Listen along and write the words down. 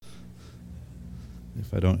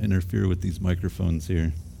if I don't interfere with these microphones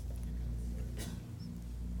here.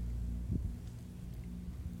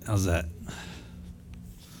 How's that?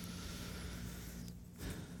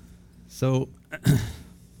 So, I'd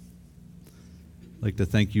like to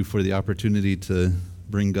thank you for the opportunity to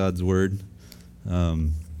bring God's Word.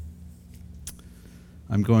 I'm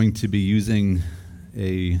going to be using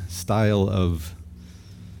a style of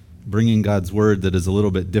bringing God's Word that is a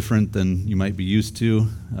little bit different than you might be used to.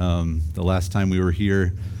 The last time we were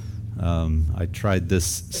here, I tried this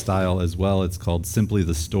style as well. It's called Simply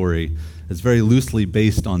the Story. It's very loosely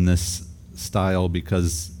based on this style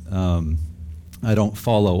because I don't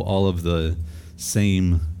follow all of the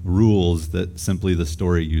same rules that Simply the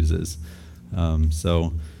Story uses.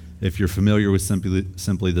 So if you're familiar with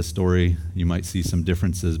Simply the Story, you might see some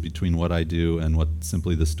differences between what I do and what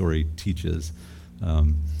Simply the Story teaches.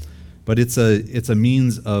 But it's a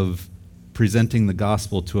means of presenting the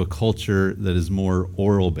gospel to a culture that is more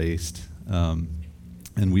oral based,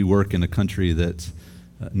 and we work in a country that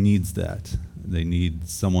needs that. They need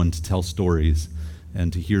someone to tell stories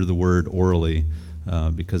and to hear the word orally,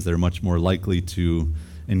 because they're much more likely to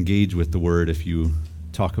engage with the word if you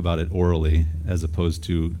talk about it orally, as opposed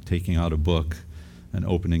to taking out a book and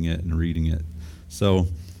opening it and reading it. So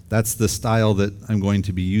that's the style that I'm going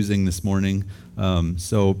to be using this morning.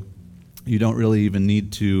 So you don't really even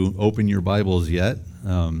need to open your Bibles yet.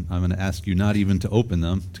 I'm going to ask you not even to open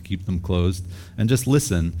them, to keep them closed, and just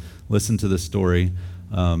listen to the story.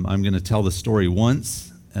 I'm going to tell the story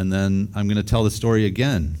once, and then I'm going to tell the story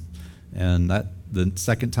again. And the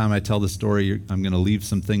second time I tell the story, I'm going to leave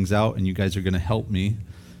some things out, and you guys are going to help me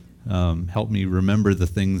remember the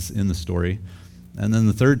things in the story. And then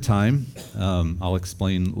the third time, I'll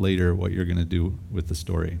explain later what you're going to do with the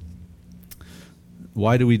story.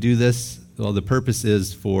 Why do we do this? Well, the purpose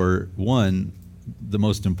is for, one, the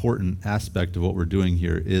most important aspect of what we're doing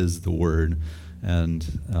here is the Word.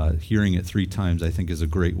 And hearing it 3 times, I think, is a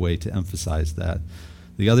great way to emphasize that.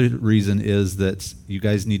 The other reason is that you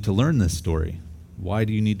guys need to learn this story. Why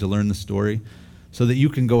do you need to learn the story? So that you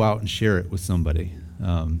can go out and share it with somebody.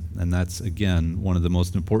 And that's, again, one of the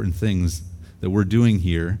most important things that we're doing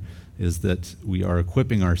here, is that we are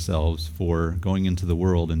equipping ourselves for going into the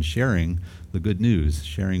world and sharing the good news,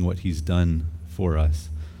 sharing what He's done for us.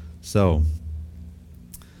 So,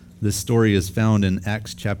 this story is found in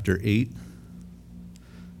Acts chapter 8.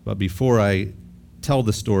 But before I tell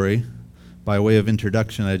the story, by way of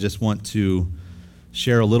introduction, I just want to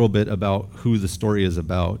share a little bit about who the story is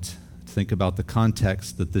about. Think about the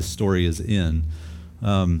context that this story is in.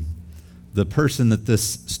 The person that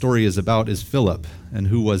this story is about is Philip. And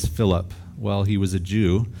who was Philip? Well, he was a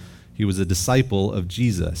Jew. He was a disciple of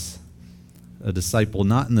Jesus. A disciple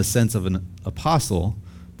not in the sense of an apostle,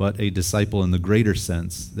 but a disciple in the greater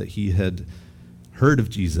sense that he had heard of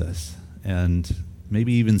Jesus and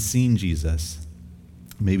maybe even seen Jesus.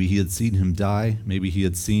 Maybe he had seen him die. Maybe he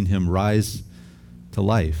had seen him rise to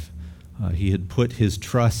life. He had put his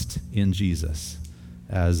trust in Jesus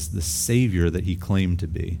as the Savior that he claimed to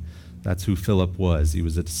be. That's who Philip was. He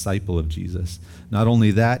was a disciple of Jesus. Not only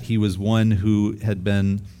that, he was one who had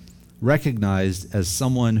been recognized as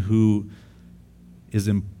someone who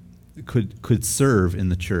could serve in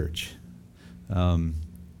the church.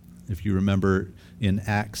 If you remember in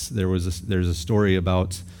Acts, there's a story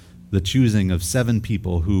about the choosing of 7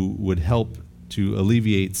 people who would help to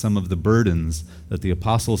alleviate some of the burdens that the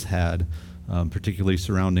apostles had, particularly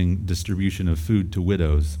surrounding distribution of food to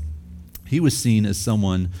widows. He was seen as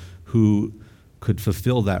someone who could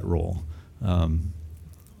fulfill that role.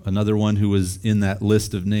 Another one who was in that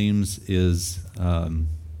list of names is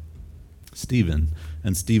Stephen.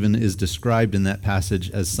 And Stephen is described in that passage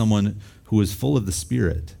as someone who was full of the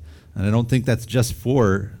Spirit. And I don't think that's just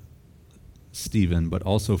for Stephen, but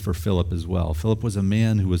also for Philip as well. Philip was a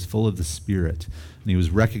man who was full of the Spirit, and he was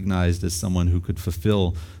recognized as someone who could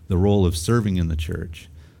fulfill the role of serving in the church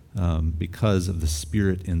because of the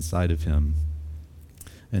Spirit inside of him.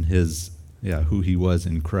 And who he was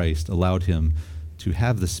in Christ allowed him to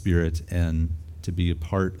have the Spirit and to be a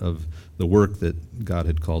part of the work that God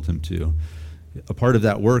had called him to. A part of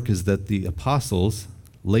that work is that the apostles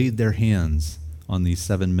laid their hands on these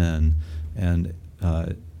 7 men and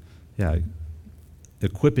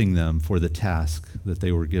equipping them for the task that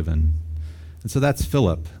they were given. And so that's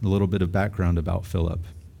Philip, a little bit of background about Philip.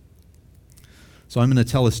 So I'm going to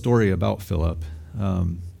tell a story about Philip.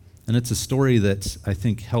 And it's a story that I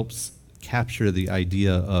think helps capture the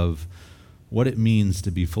idea of what it means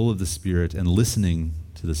to be full of the Spirit and listening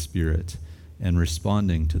to the Spirit and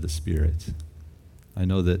responding to the Spirit. I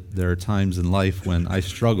know that there are times in life when I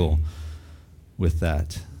struggle with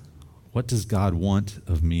that. What does God want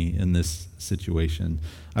of me in this situation?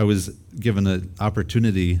 I was given an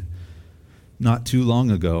opportunity not too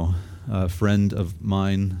long ago. A friend of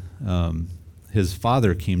mine, his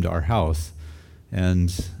father came to our house,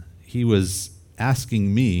 and he was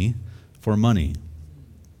asking me for money.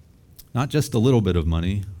 Not just a little bit of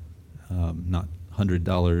money, not $100,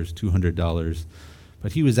 $200,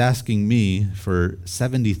 but he was asking me for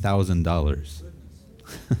 $70,000.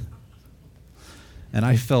 And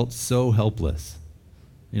I felt so helpless.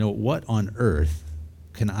 What on earth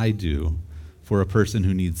can I do for a person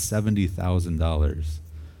who needs $70,000?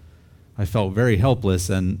 I felt very helpless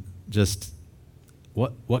and just,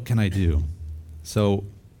 what can I do? So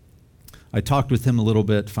I talked with him a little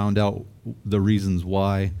bit, found out the reasons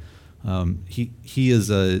why. He is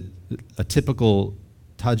a typical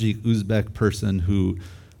Tajik Uzbek person who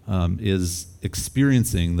is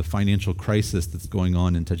experiencing the financial crisis that's going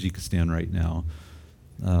on in Tajikistan right now.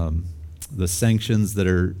 The sanctions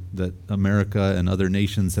that America and other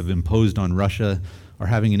nations have imposed on Russia are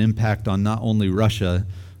having an impact on not only Russia,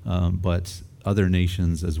 but other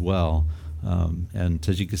nations as well. And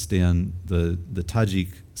Tajikistan, the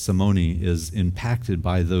Tajik Samoni is impacted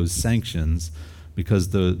by those sanctions because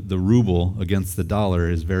the ruble against the dollar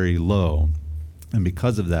is very low. And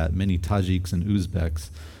because of that, many Tajiks and Uzbeks,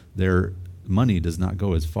 their money does not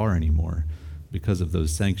go as far anymore because of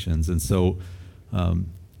those sanctions. And so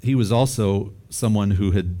he was also someone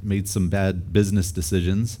who had made some bad business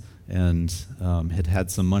decisions and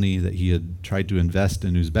had some money that he had tried to invest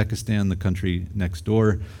in Uzbekistan, the country next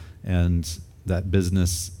door, and that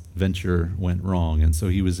business venture went wrong. And so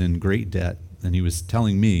he was in great debt, and he was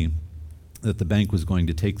telling me that the bank was going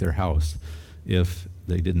to take their house if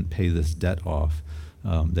they didn't pay this debt off.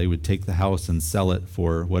 They would take the house and sell it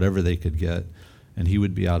for whatever they could get, and he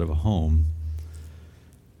would be out of a home.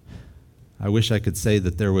 I wish I could say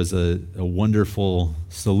that there was a wonderful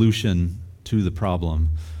solution to the problem.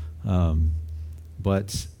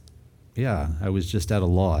 But yeah, I was just at a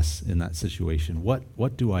loss in that situation.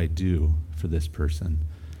 What do I do for this person?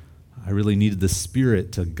 I really needed the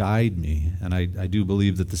Spirit to guide me, and I do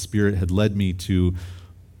believe that the Spirit had led me to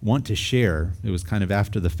want to share. It was kind of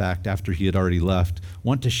after the fact, after he had already left,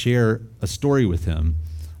 want to share a story with him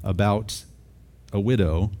about a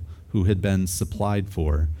widow who had been supplied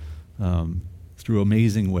for through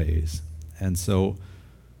amazing ways. And so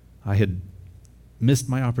I had missed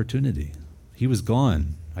my opportunity. He was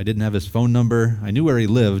gone. I didn't have his phone number. I knew where he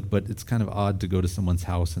lived, but it's kind of odd to go to someone's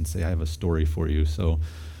house and say, I have a story for you. So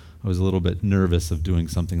I was a little bit nervous of doing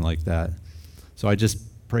something like that. So I just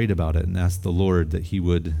prayed about it and asked the Lord that he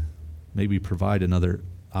would maybe provide another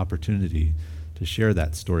opportunity to share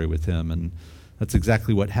that story with him. And that's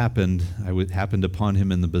exactly what happened. Happened upon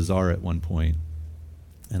him in the bazaar at one point.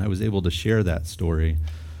 And I was able to share that story.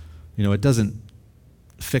 It doesn't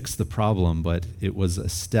fix the problem, but it was a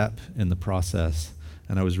step in the process.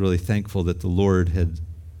 And I was really thankful that the Lord had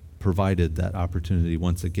provided that opportunity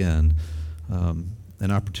once again, an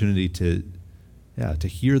opportunity to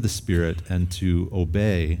hear the Spirit and to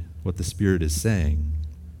obey what the Spirit is saying.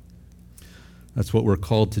 That's what we're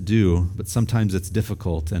called to do, but sometimes it's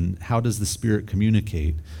difficult. And how does the Spirit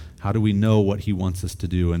communicate? How do we know what he wants us to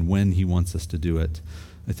do and when he wants us to do it?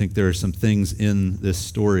 I think there are some things in this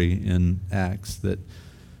story in Acts that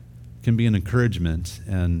can be an encouragement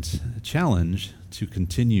and a challenge to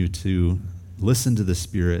continue to listen to the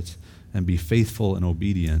Spirit and be faithful and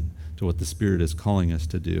obedient to what the Spirit is calling us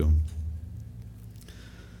to do.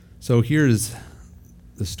 So here's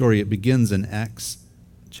the story. It begins in Acts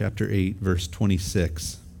chapter 8, verse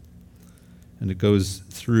 26, and it goes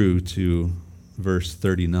through to verse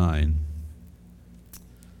 39.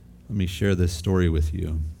 Let me share this story with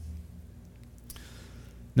you.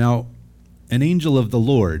 Now, an angel of the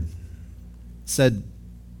Lord said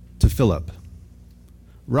to Philip,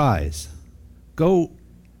 "Rise, go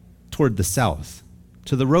toward the south,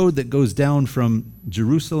 to the road that goes down from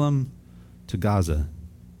Jerusalem to Gaza.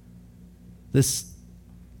 This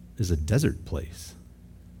is a desert place."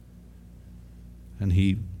 And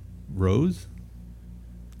he rose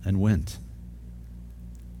and went.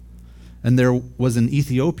 And there was an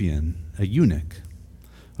Ethiopian, a eunuch,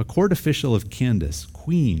 a court official of Candace,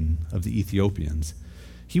 queen of the Ethiopians.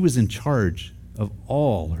 He was in charge of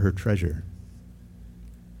all her treasure.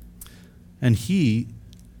 And he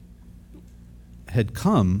had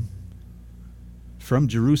come from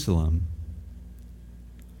Jerusalem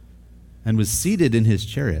and was seated in his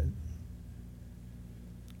chariot,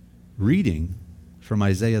 reading from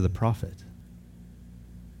Isaiah the prophet.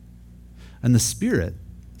 And the Spirit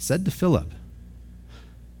said to Philip,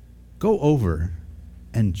 "Go over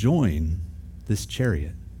and join this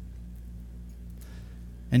chariot."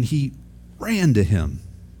 and he ran to him.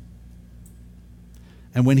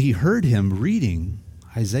 And when he heard him reading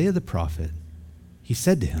Isaiah the prophet, he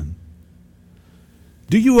said to him,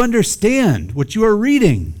 "Do you understand what you are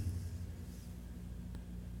reading?"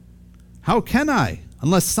 "How can I,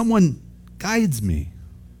 unless someone guides me?"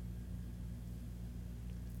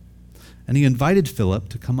 And he invited Philip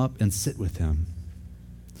to come up and sit with him.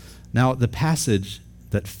 Now, the passage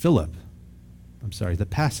of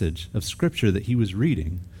Scripture that he was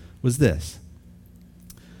reading was this: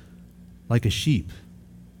 like a sheep,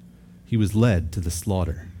 he was led to the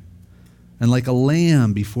slaughter, and like a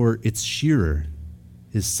lamb before its shearer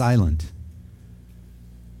is silent,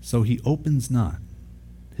 so he opens not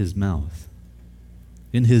his mouth.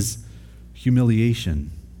 In his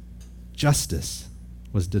humiliation, justice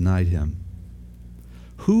was denied him.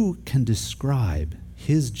 Who can describe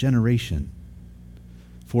his generation?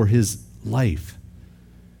 For his life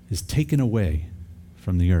is taken away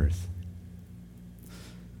from the earth.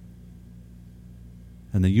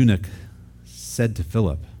 And the eunuch said to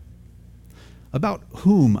Philip, "About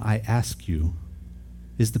whom, I ask you,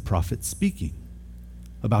 is the prophet speaking?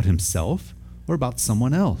 About himself or about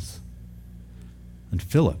someone else?" And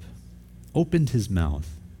Philip opened his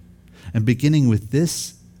mouth, and beginning with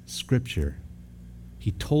this scripture,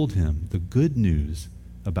 he told him the good news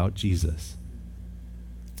about Jesus.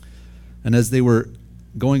 And as they were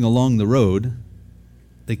going along the road,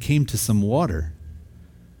 they came to some water.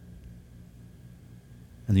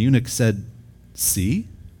 And the eunuch said, "See,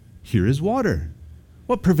 here is water.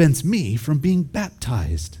 What prevents me from being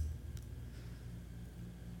baptized?"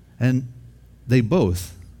 And they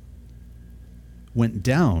both went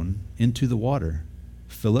down into the water,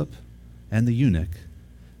 Philip and the eunuch,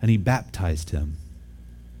 and he baptized him.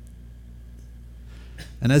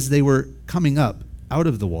 And as they were coming up out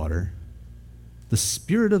of the water, the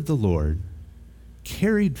Spirit of the Lord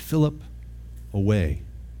carried Philip away,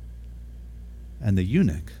 and the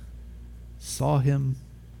eunuch saw him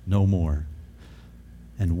no more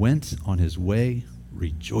and went on his way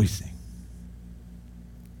rejoicing.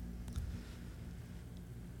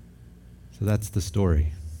 So that's the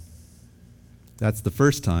story. That's the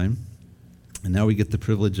first time, and now we get the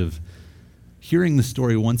privilege of hearing the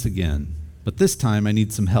story once again. But this time I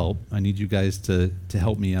need some help. I need you guys to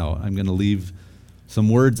help me out. I'm going to leave some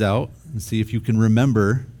words out and see if you can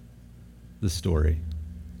remember the story.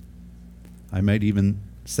 I might even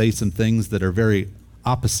say some things that are very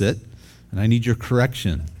opposite, and I need your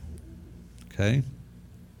correction. Okay?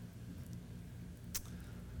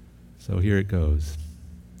 So here it goes.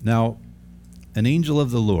 Now, an angel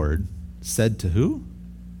of the Lord said to who?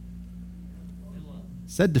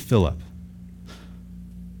 Said to Philip,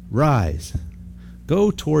 "Rise,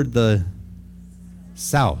 go toward the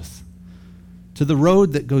south, to the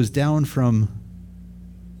road that goes down from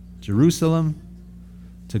Jerusalem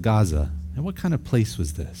to Gaza." And what kind of place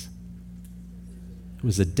was this? It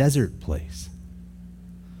was a desert place.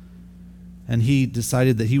 And he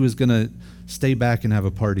decided that he was going to stay back and have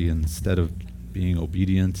a party instead of being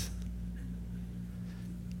obedient.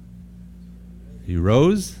 He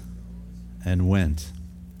rose and went.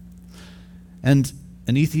 And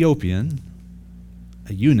an Ethiopian,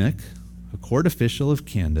 a eunuch, a court official of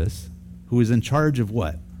Candace, who was in charge of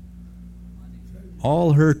what?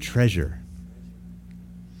 All her treasure.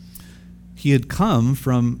 He had come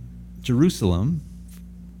from Jerusalem.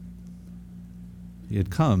 He had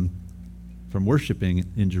come from worshiping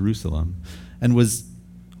in Jerusalem and what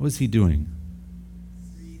was he doing?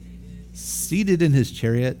 Seated in his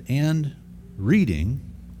chariot and reading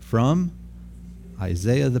from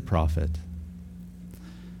Isaiah the prophet.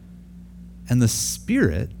 And the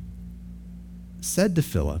Spirit said to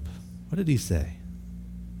Philip, what did he say?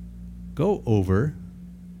 Go over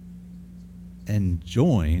and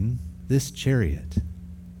join this chariot.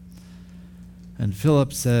 And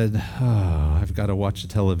Philip said, I've got to watch a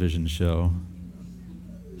television show.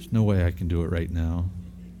 There's no way I can do it right now.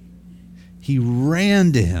 He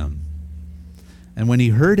ran to him. And when he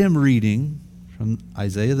heard him reading from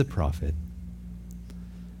Isaiah the prophet,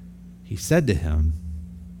 he said to him,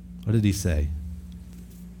 what did he say?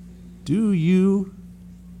 Do you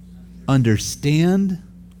understand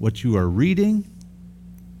what you are reading?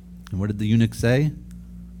 And what did the eunuch say?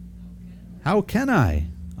 How can I,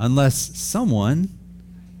 unless someone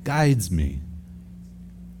guides me?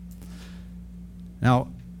 Now,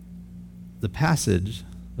 the passage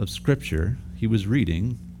of Scripture he was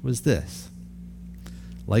reading was this.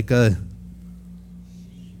 Like a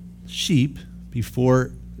sheep, he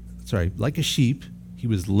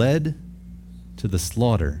was led to the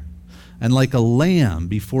slaughter. And like a lamb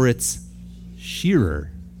before its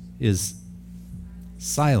shearer is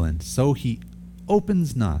silent, so he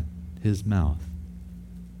opens not his mouth.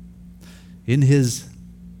 In his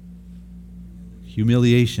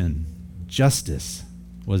humiliation, justice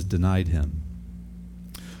was denied him.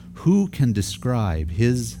 Who can describe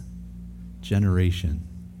his generation?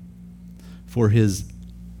 For his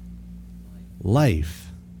life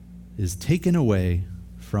is taken away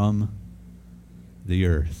from the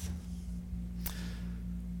earth.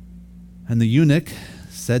 And the eunuch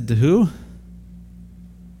said to who?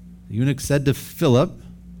 The eunuch said to Philip,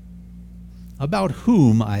 about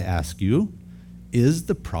whom, I ask you, is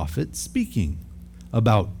the prophet speaking?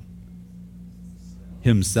 About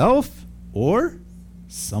himself or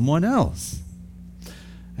someone else?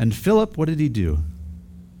 And Philip, what did he do?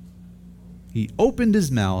 He opened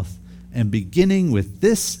his mouth, and beginning with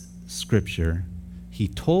this scripture, he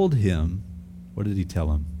told him, what did he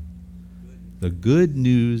tell him? The good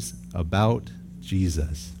news about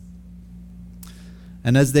Jesus.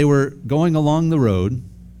 And as they were going along the road,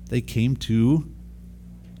 they came to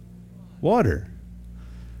water.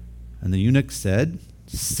 And the eunuch said,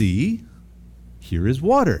 see, here is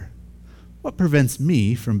water. What prevents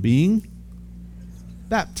me from being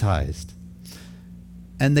baptized?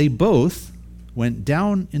 And they both went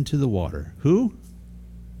down into the water. Who?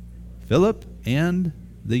 Philip and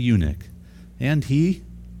the eunuch. And he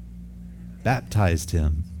baptized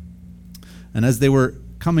him. And as they were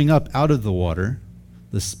coming up out of the water,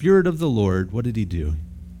 the Spirit of the Lord, what did he do?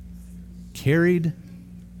 Carried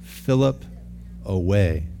Philip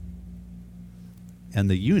away. And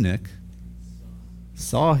the eunuch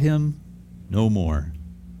saw him no more,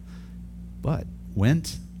 but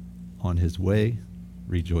went on his way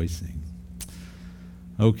rejoicing.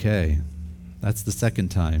 Okay, that's the second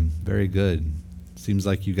time. Very good. Seems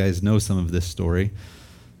like you guys know some of this story.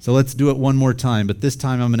 So let's do it one more time, but this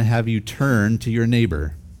time I'm going to have you turn to your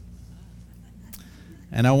neighbor.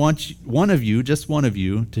 And I want one of you, just one of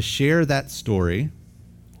you, to share that story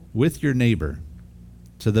with your neighbor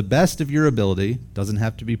to the best of your ability. Doesn't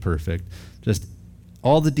have to be perfect. Just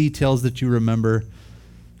all the details that you remember,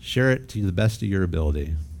 share it to the best of your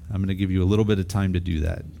ability. I'm going to give you a little bit of time to do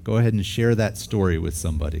that. Go ahead and share that story with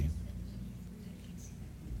somebody.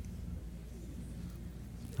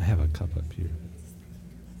 I have a cup up here.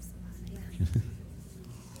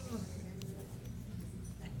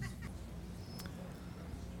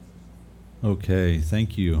 Okay,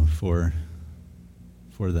 thank you for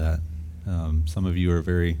that. Some of you are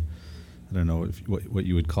very, I don't know what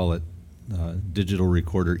you would call it, digital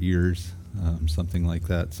recorder ears, something like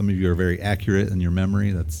that. Some of you are very accurate in your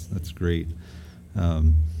memory. That's great.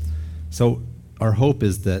 So our hope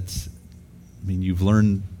is that, you've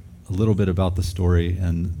learned a little bit about the story,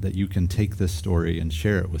 and that you can take this story and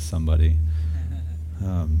share it with somebody.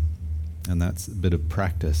 And that's a bit of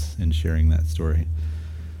practice in sharing that story.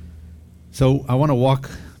 So I want to walk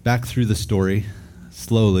back through the story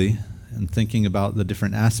slowly and thinking about the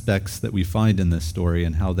different aspects that we find in this story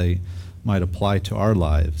and how they might apply to our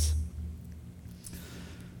lives.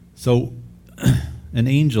 So an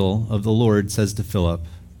angel of the Lord says to Philip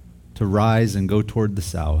to rise and go toward the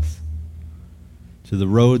south, to the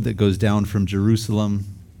road that goes down from Jerusalem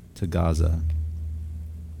to Gaza.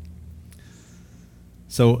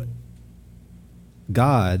 So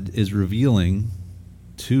God is revealing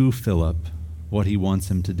to Philip what he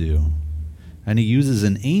wants him to do, and he uses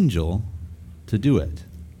an angel to do it.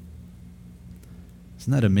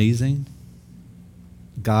 Isn't that amazing?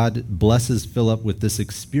 God blesses Philip with this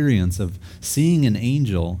experience of seeing an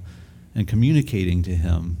angel and communicating to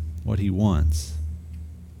him what he wants.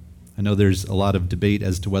 I know there's a lot of debate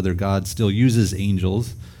as to whether God still uses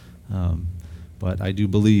angels, but I do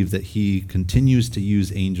believe that he continues to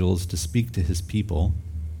use angels to speak to his people.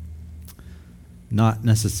 Not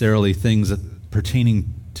necessarily things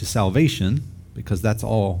pertaining to salvation, because that's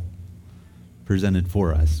all presented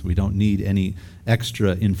for us. We don't need any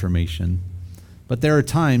extra information. But there are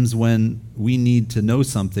times when we need to know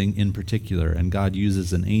something in particular, and God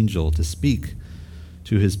uses an angel to speak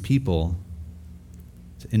to his people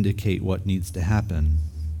to indicate what needs to happen.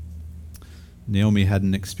 Naomi had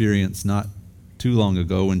an experience not too long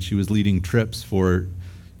ago when she was leading trips for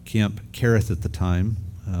Camp Kerith at the time.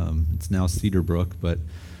 It's now Cedar Brook, but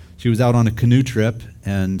she was out on a canoe trip,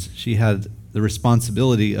 and she had the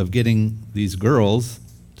responsibility of getting these girls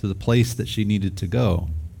to the place that she needed to go.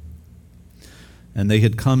 And they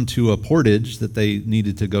had come to a portage that they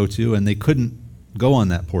needed to go to, and they couldn't go on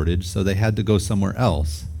that portage, so they had to go somewhere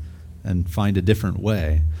else and find a different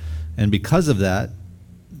way. And because of that,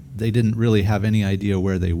 they didn't really have any idea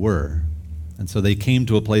where they were. And so they came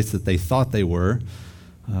to a place that they thought they were.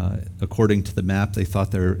 According to the map, they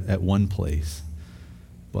thought they were at one place.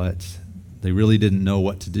 but they really didn't know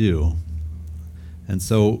what to do. And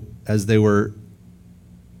so as they were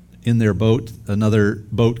in their boat, another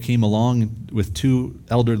boat came along with two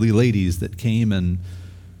elderly ladies that came and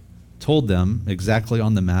told them exactly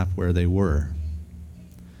on the map where they were.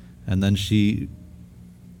 And then she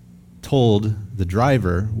told the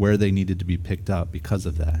driver where they needed to be picked up because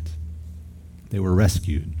of that. They were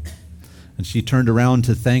rescued. And she turned around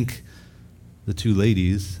to thank the two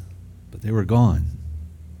ladies, but they were gone.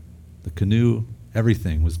 The canoe,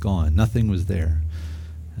 everything was gone. Nothing was there.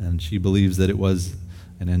 And she believes that it was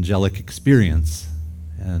an angelic experience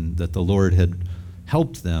and that the Lord had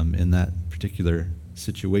helped them in that particular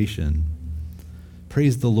situation.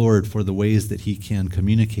 Praise the Lord for the ways that he can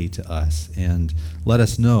communicate to us and let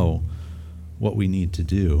us know what we need to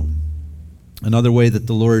do. Another way that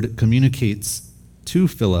the Lord communicates to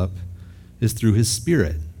Philip is through his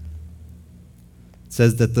Spirit. It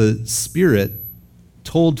says that the Spirit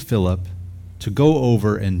told Philip to go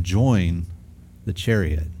over and join the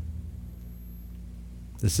chariot.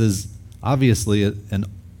 This is obviously an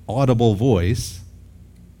audible voice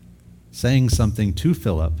saying something to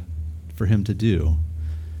Philip for him to do.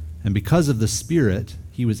 And because of the Spirit,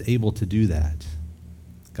 he was able to do that.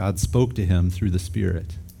 God spoke to him through the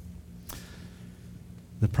Spirit.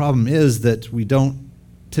 The problem is that we don't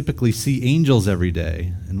typically see angels every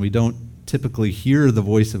day, and we don't typically hear the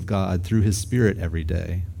voice of God through his Spirit every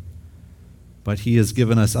day. But he has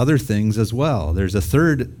given us other things as well. There's a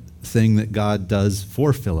third thing that God does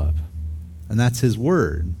for Philip, and that's his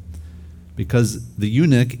word, because the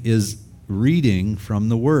eunuch is reading from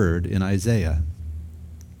the word in Isaiah.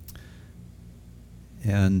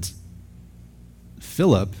 And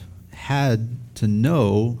Philip had to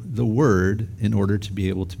know the word in order to be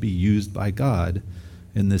able to be used by God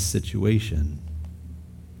in this situation.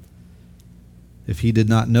 If he did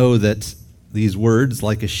not know that these words,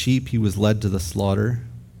 like a sheep, he was led to the slaughter,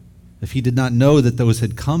 if he did not know that those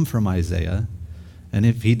had come from Isaiah, and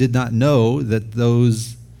if he did not know that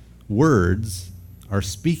those words are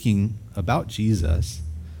speaking about Jesus,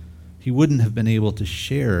 he wouldn't have been able to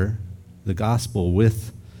share the gospel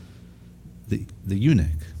with the eunuch.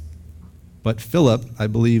 But Philip, I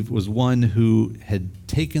believe, was one who had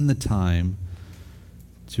taken the time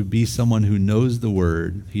to be someone who knows the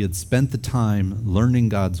word. He had spent the time learning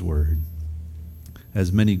God's word.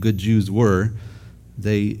 As many good Jews were,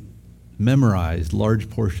 they memorized large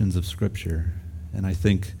portions of Scripture, and I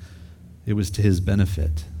think it was to his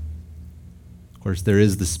benefit. Of course, there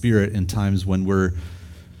is the Spirit in times when we're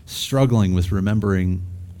struggling with remembering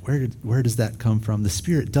where does that come from. The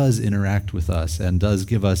Spirit does interact with us and does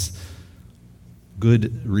give us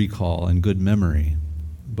good recall and good memory,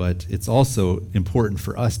 but it's also important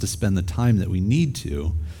for us to spend the time that we need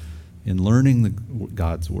to in learning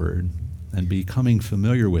God's Word and becoming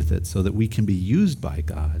familiar with it so that we can be used by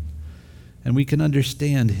God and we can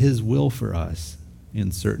understand his will for us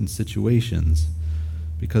in certain situations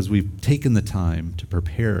because we've taken the time to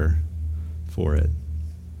prepare for it.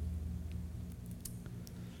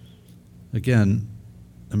 Again,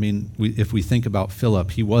 if we think about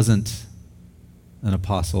Philip, he wasn't an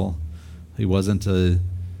apostle. He wasn't a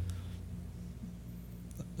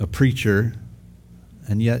preacher,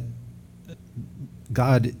 and yet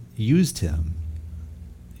God used him.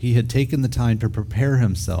 He had taken the time to prepare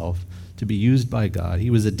himself to be used by God. He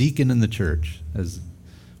was a deacon in the church, as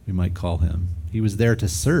we might call him. He was there to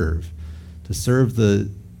serve the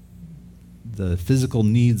physical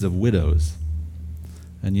needs of widows.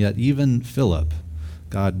 And yet even Philip,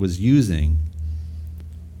 God was using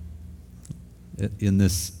in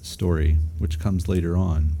this story, which comes later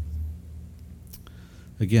on.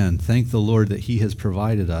 Again, thank the Lord that he has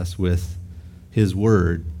provided us with his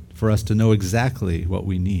word for us to know exactly what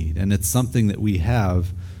we need. And it's something that we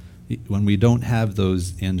have when we don't have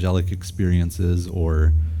those angelic experiences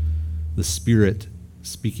or the Spirit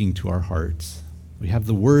speaking to our hearts. We have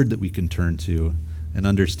the word that we can turn to and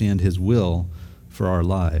understand his will for our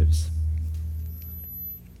lives.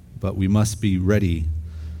 But we must be ready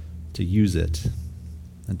to use it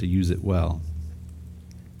and to use it well.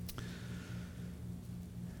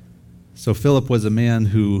 So Philip was a man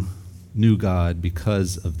who knew God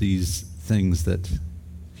because of these things that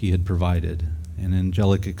he had provided. An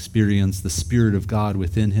angelic experience, the Spirit of God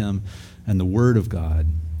within him, and the Word of God.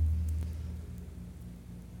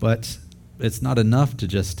 But it's not enough to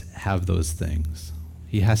just have those things.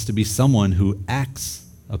 He has to be someone who acts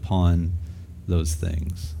upon those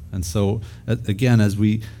things. And so, again, as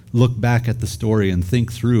we look back at the story and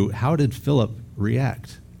think through, how did Philip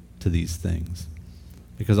react to these things?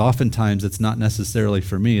 Because oftentimes it's not necessarily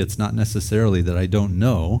for me, it's not necessarily that I don't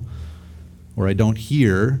know, or I don't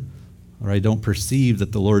hear, or I don't perceive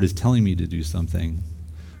that the Lord is telling me to do something.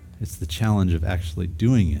 It's the challenge of actually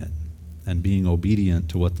doing it and being obedient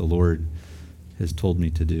to what the Lord has told me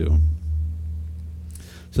to do.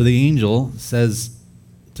 So the angel says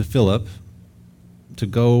to Philip to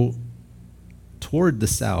go toward the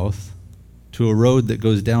south to a road that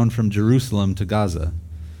goes down from Jerusalem to Gaza.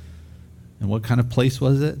 And what kind of place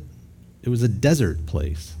was it? It was a desert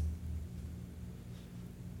place.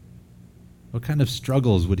 What kind of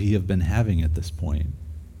struggles would he have been having at this point?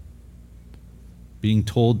 Being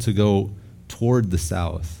told to go toward the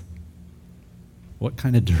south. What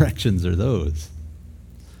kind of directions are those?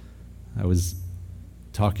 I was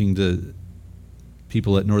talking to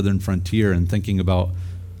people at Northern Frontier and thinking about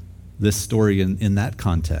this story in that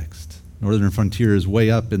context. Northern Frontier is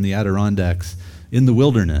way up in the Adirondacks, in the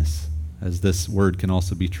wilderness, as this word can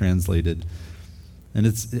also be translated. And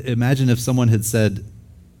imagine if someone had said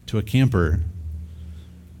to a camper,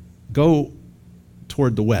 go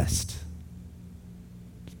toward the west,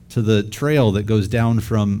 to the trail that goes down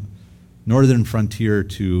from Northern Frontier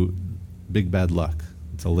to Big Bad Luck.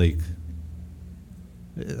 It's a lake.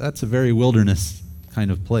 That's a very wilderness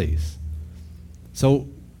kind of place. So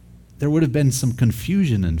there would have been some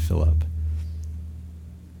confusion in Philip.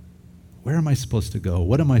 Where am I supposed to go?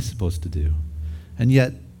 What am I supposed to do? And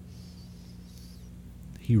yet,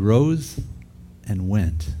 he rose and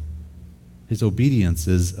went. His obedience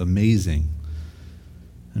is amazing.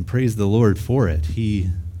 And praise the Lord for it.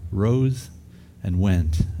 He rose and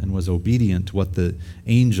went and was obedient to what the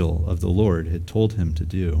angel of the Lord had told him to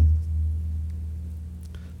do.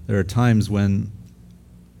 There are times when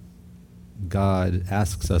God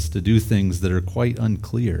asks us to do things that are quite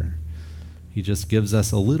unclear. He just gives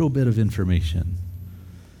us a little bit of information,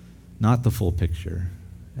 not the full picture.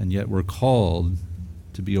 And yet we're called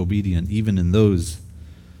to be obedient even in those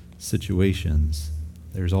situations.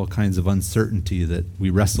 There's all kinds of uncertainty that we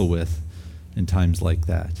wrestle with in times like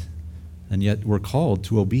that. And yet we're called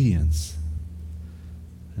to obedience.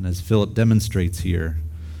 And as Philip demonstrates here,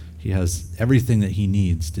 he has everything that he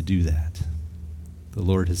needs to do that. The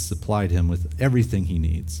Lord has supplied him with everything he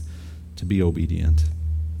needs to be obedient.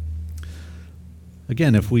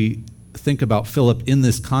 Again, if we think about Philip in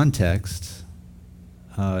this context,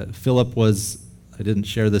 Philip was, I didn't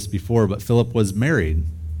share this before, but Philip was married.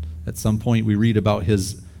 At some point we read about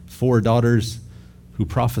his 4 daughters who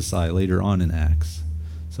prophesy later on in Acts.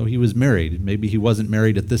 So he was married. Maybe he wasn't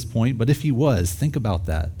married at this point, but if he was, think about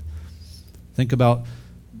that. Think about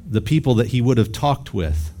the people that he would have talked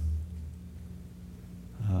with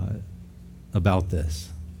about this.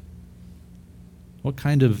 What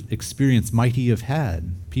kind of experience might he have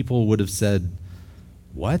had? People would have said,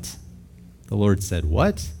 what? The Lord said,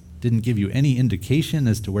 what? Didn't give you any indication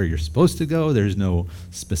as to where you're supposed to go. There's no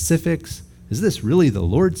specifics. Is this really the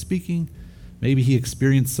Lord speaking? Maybe he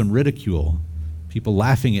experienced some ridicule. People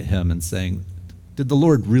laughing at him and saying, did the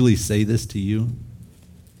Lord really say this to you?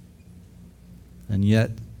 And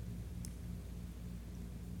yet,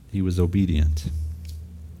 he was obedient.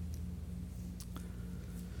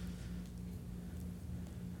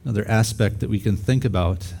 Another aspect that we can think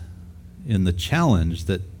about in the challenge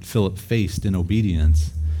that Philip faced in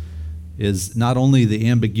obedience is not only the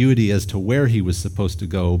ambiguity as to where he was supposed to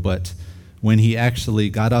go, but when he actually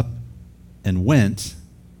got up and went,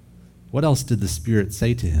 what else did the Spirit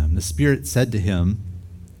say to him? The Spirit said to him,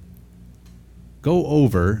 go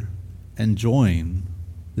over and join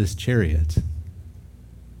this chariot.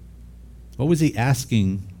 What was he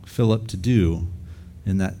asking Philip to do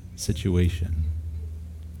in that situation?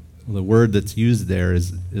 Well, the word that's used there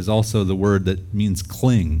is also the word that means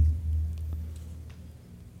cling.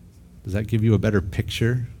 Does that give you a better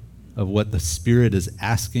picture of what the Spirit is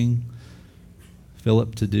asking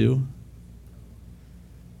Philip to do?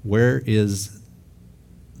 Where is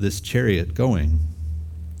this chariot going?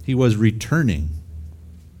 He was returning.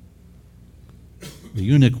 The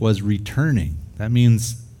eunuch was returning. That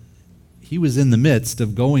means he was in the midst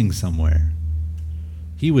of going somewhere.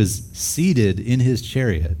 He was seated in his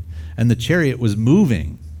chariot, and the chariot was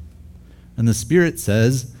moving. And the Spirit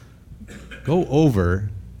says, go over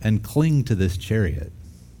and cling to this chariot.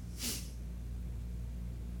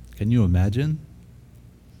 Can you imagine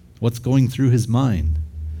what's going through his mind?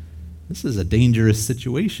 This is a dangerous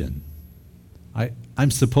situation.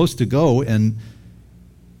 I'm supposed to go and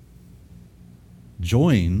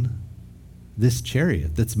join this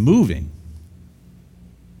chariot that's moving.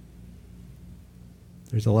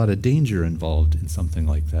 There's a lot of danger involved in something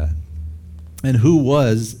like that. And who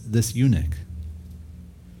was this eunuch?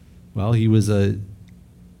 Well, he was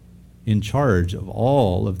in charge of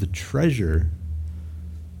all of the treasure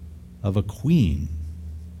of a queen.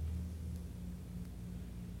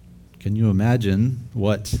 Can you imagine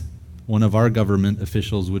what one of our government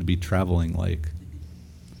officials would be traveling like?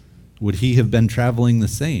 Would he have been traveling the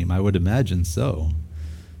same? I would imagine so.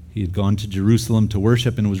 He had gone to Jerusalem to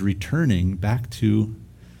worship and was returning back to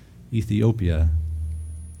Ethiopia,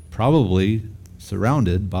 probably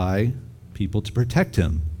surrounded by people to protect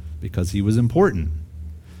him because he was important.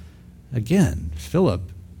 Again, Philip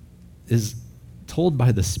is told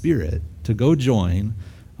by the Spirit to go join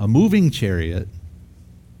a moving chariot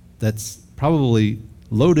that's probably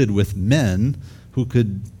loaded with men who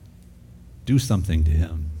could do something to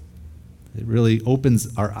him. It really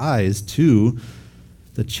opens our eyes to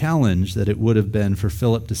the challenge that it would have been for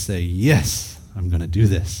Philip to say, yes, I'm going to do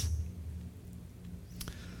this.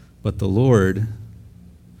 But the Lord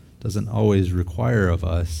doesn't always require of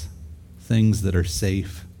us things that are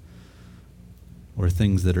safe or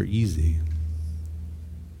things that are easy.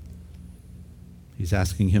 He's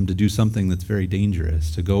asking him to do something that's very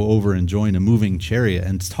dangerous, to go over and join a moving chariot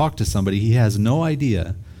and talk to somebody. He has no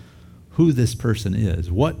idea who this person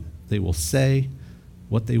is, what they will say,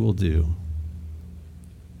 what they will do.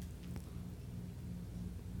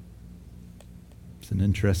 It's an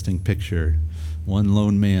interesting picture. One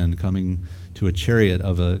lone man coming to a chariot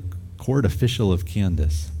of a court official of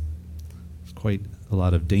Candace. There's quite a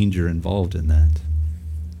lot of danger involved in that.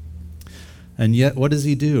 And yet, what does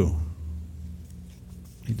he do?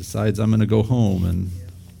 He decides, I'm going to go home and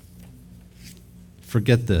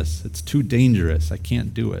forget this. It's too dangerous. I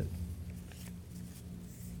can't do it.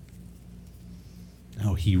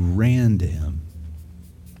 No, he ran to him.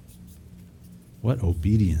 What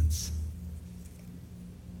obedience.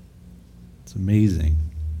 It's amazing.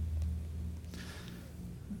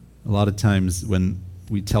 A lot of times when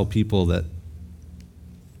we tell people that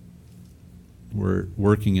we're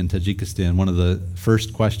working in Tajikistan, one of the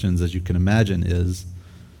first questions, as you can imagine, is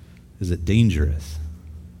it dangerous?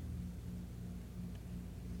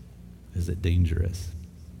 Is it dangerous?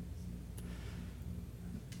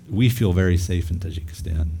 We feel very safe in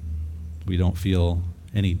Tajikistan. We don't feel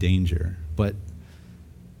any danger. But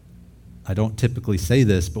I don't typically say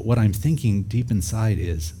this, but what I'm thinking deep inside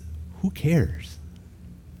is, who cares?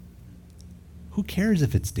 Who cares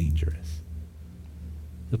if it's dangerous?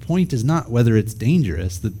 The point is not whether it's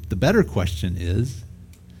dangerous. The better question is,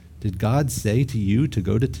 did God say to you to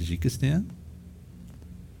go to Tajikistan?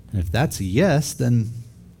 And if that's a yes, then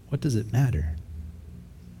what does it matter?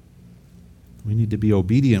 We need to be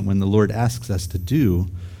obedient when the Lord asks us to do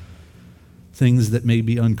things that may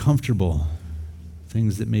be uncomfortable,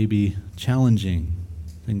 things that may be challenging,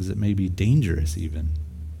 things that may be dangerous even.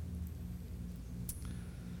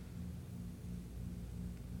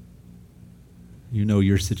 You know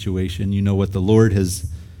your situation. You know what the Lord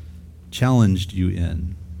has challenged you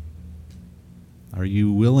in. Are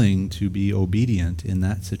you willing to be obedient in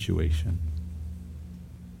that situation?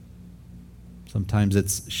 Sometimes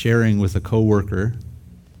it's sharing with a coworker.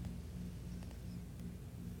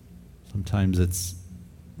 Sometimes it's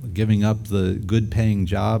giving up the good-paying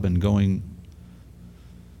job and going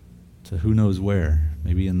to who knows where,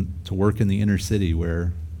 maybe to work in the inner city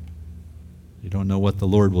where you don't know what the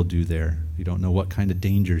Lord will do there. You don't know what kind of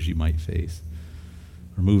dangers you might face.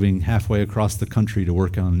 Or moving halfway across the country to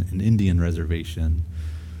work on an Indian reservation.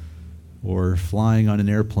 Or flying on an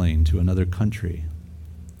airplane to another country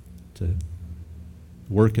to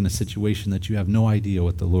work in a situation that you have no idea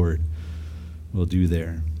what the Lord will do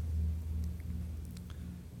there.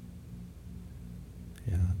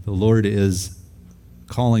 Yeah, the Lord is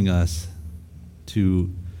calling us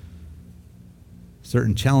to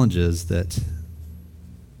certain challenges that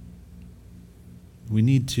we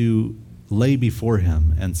need to lay before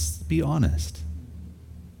him and be honest.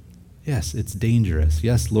 Yes, it's dangerous.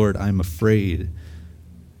 Yes, Lord, I'm afraid.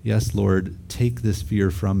 Yes, Lord, take this fear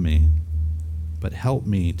from me, but help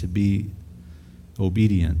me to be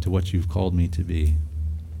obedient to what you've called me to be.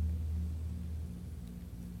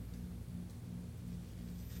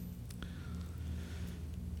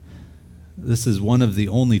 This is one of the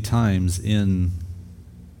only times in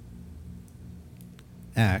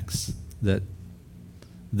Acts that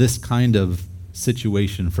this kind of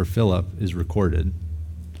situation for Philip is recorded.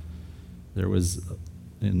 There was,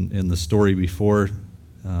 in the story before,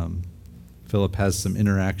 Philip has some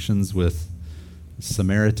interactions with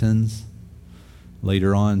Samaritans.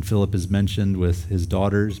 Later on, Philip is mentioned with his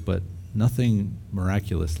daughters, but nothing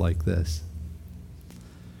miraculous like this.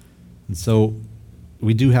 And so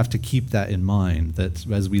we do have to keep that in mind, that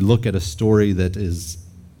as we look at a story that is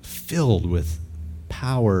filled with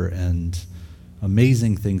power and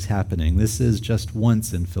amazing things happening, this is just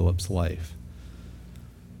once in Philip's life.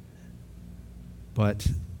 But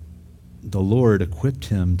the Lord equipped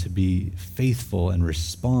him to be faithful and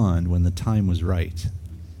respond when the time was right.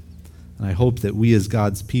 And I hope that we as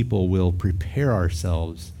God's people will prepare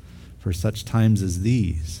ourselves for such times as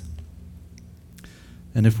these.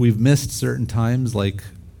 And if we've missed certain times, like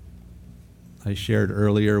I shared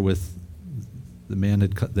earlier with the man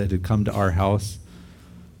that had come to our house,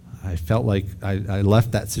 I felt like I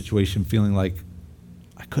left that situation feeling like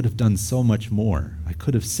I could have done so much more. I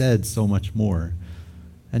could have said so much more.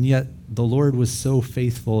 And yet the Lord was so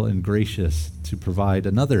faithful and gracious to provide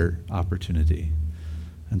another opportunity.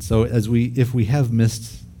 And so if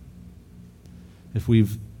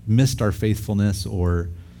we've missed our faithfulness or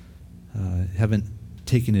haven't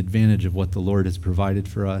taken advantage of what the Lord has provided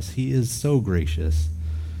for us, he is so gracious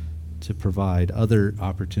to provide other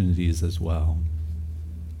opportunities as well.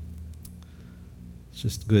 It's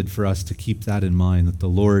just good for us to keep that in mind, that the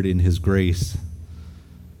Lord in his grace,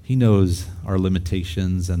 he knows our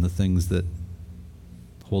limitations and the things that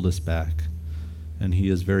hold us back, and he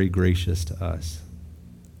is very gracious to us.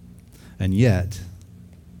 And yet,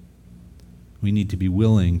 we need to be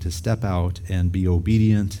willing to step out and be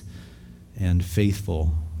obedient and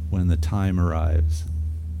faithful when the time arrives,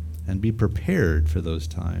 and be prepared for those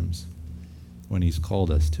times when he's called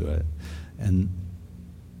us to it. And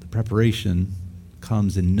the preparation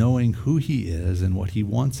comes in knowing who he is and what he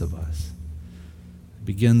wants of us. It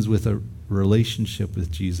begins with a relationship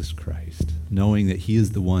with Jesus Christ, knowing that he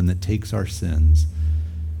is the one that takes our sins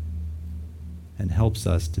and helps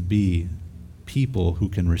us to be people who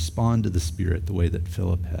can respond to the Spirit the way that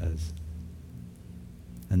Philip has.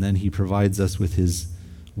 And then he provides us with his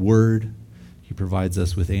word. He provides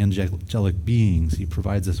us with angelic beings. He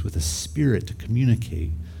provides us with a spirit to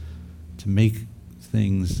communicate, to make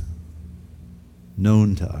things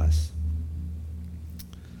known to us.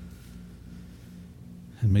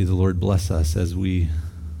 And may the Lord bless us as we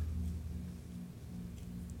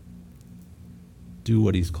do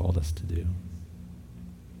what he's called us to do.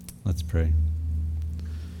 Let's pray.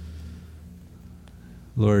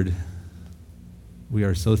 Lord, we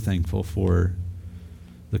are so thankful for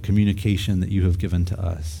the communication that you have given to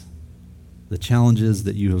us, the challenges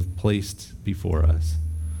that you have placed before us.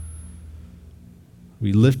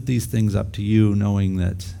 We lift these things up to you, knowing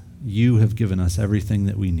that you have given us everything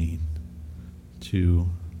that we need to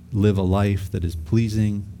live a life that is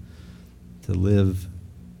pleasing, to live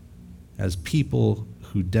as people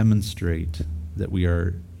who demonstrate that we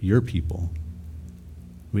are your people.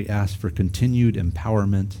 We ask for continued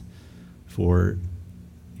empowerment, for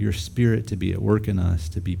your Spirit to be at work in us,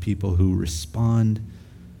 to be people who respond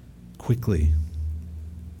quickly,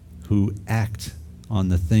 who act on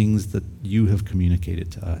the things that you have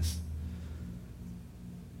communicated to us.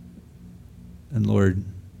 And Lord,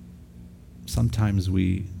 sometimes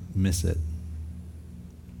we miss it,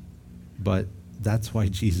 but that's why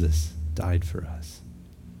Jesus died for us.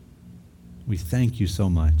 We thank you so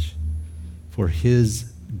much for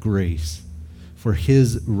his grace, for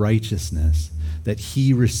his righteousness, that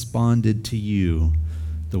he responded to you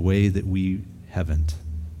the way that we haven't.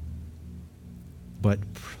 But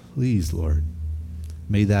please, Lord,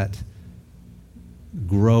 may that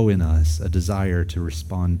grow in us a desire to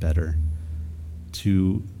respond better,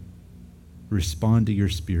 to respond to your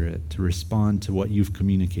Spirit, to respond to what you've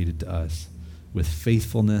communicated to us with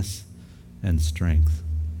faithfulness and strength.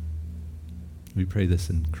 We pray this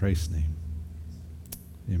in Christ's name.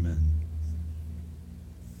 Amen.